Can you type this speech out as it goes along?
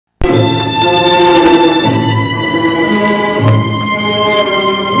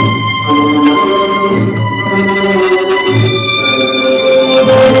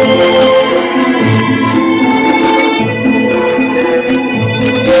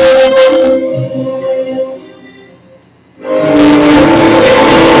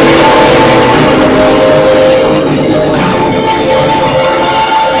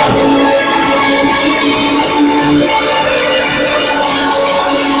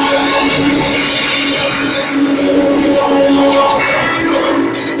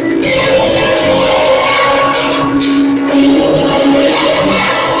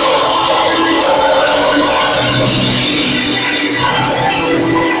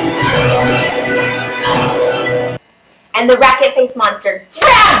and the racket-faced monster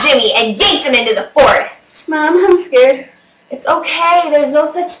grabbed Jimmy and yanked him into the forest. Mom, I'm scared. It's okay. There's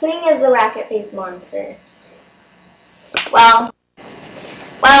no such thing as the racket-faced monster. Well,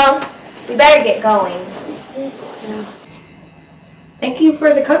 we better get going. Yeah. Thank you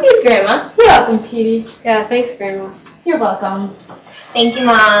for the cookies, Grandma. You're welcome, Petey. Yeah, thanks, Grandma. You're welcome. Thank you,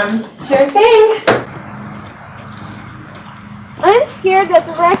 Mom. Sure thing. I'm scared that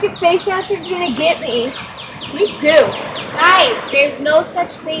the racket-faced monster is going to get me. Me too. Guys, there's no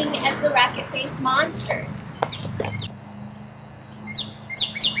such thing as the racket-faced monster.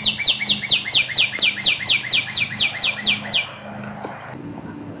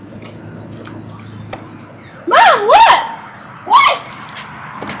 Mom, look! What?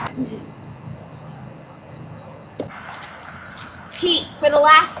 Pete, for the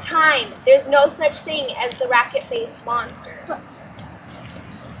last time, there's no such thing as the racket-faced monster.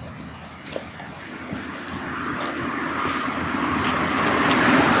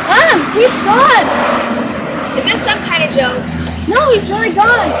 Mom, he's gone! Is this some kind of joke? No, he's really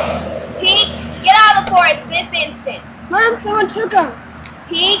gone! Pete, get out of the forest this instant. Mom, someone took him!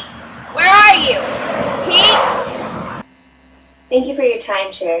 Pete, where are you? Pete? Thank you for your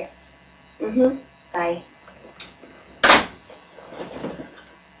time, Cher. Bye.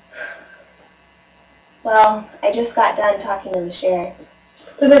 Well, I just got done talking to the sheriff.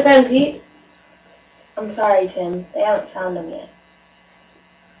 Did they find Pete? I'm sorry, Tim. They haven't found him yet.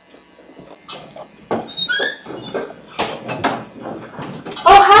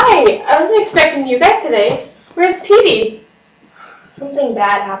 Oh, hi! I wasn't expecting you guys today. Where's Petey? Something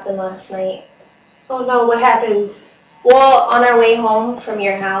bad happened last night. Oh no, what happened? Well, on our way home from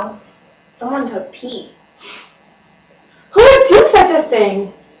your house, someone took Pete. Who would do such a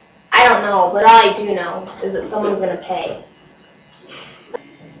thing? I don't know, but all I do know is that someone's going to pay.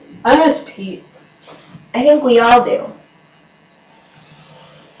 I miss Pete. I think we all do.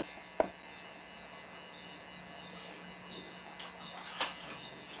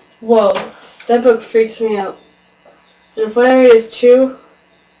 Whoa, that book freaks me out. And if what I read is true,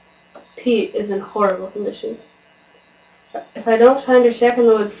 Pete is in horrible condition. If I don't find her shack in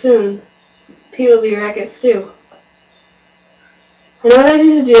the woods soon, Pete will be Racket's stew. I know what I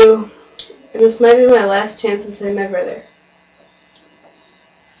need to do, and this might be my last chance to save my brother.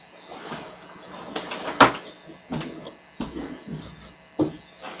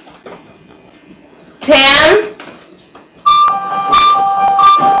 Tim?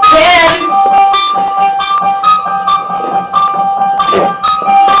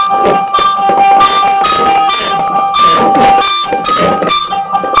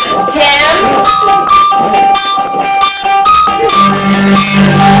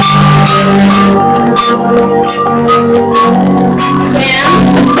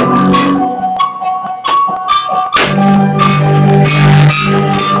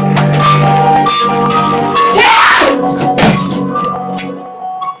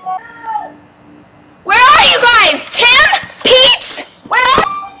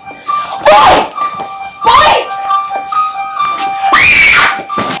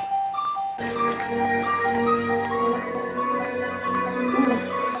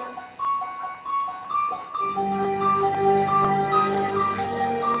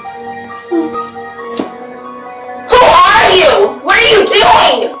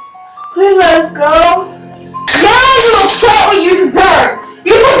 Please let us go. Now you will get what you deserve!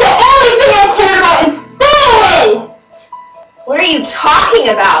 You took the only thing I cared about and stole away! What are you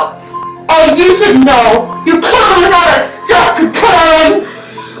talking about? Oh, you should know! You killed him without a just return!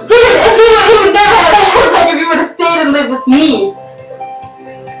 He would never have a heart attack if you would have stayed and lived with me!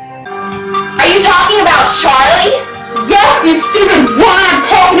 Are you talking about Charlie? Yes, you stupid one! I'm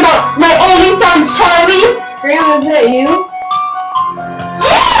talking about my only son, Charlie! Grandma, is that you?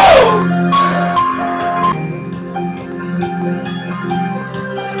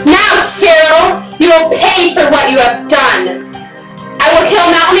 Now, Cheryl, you will pay for what you have done. I will kill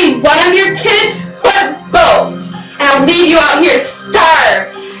not only one of your kids, but both. And I'll leave you out here to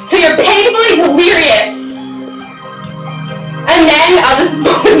starve, till you're painfully delirious. And then I'll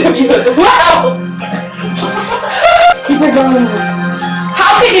dispose of you as well. Keep it going.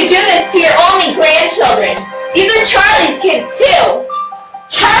 How could you do this to your only grandchildren? These are Charlie's kids, too.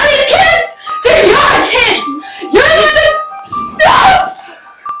 Charlie's kids? They're your kids! You're the... No!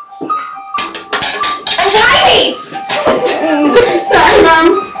 Anxiety! Sorry, Mom.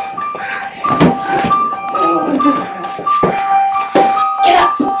 Get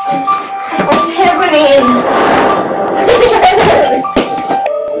up! What's happening?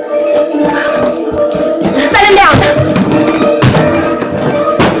 Set him down!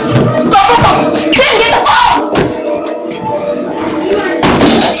 Go, go, go! Tim, get the phone!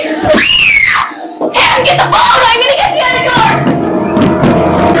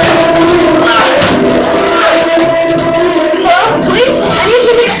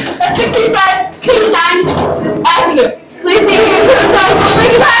 Sixty-five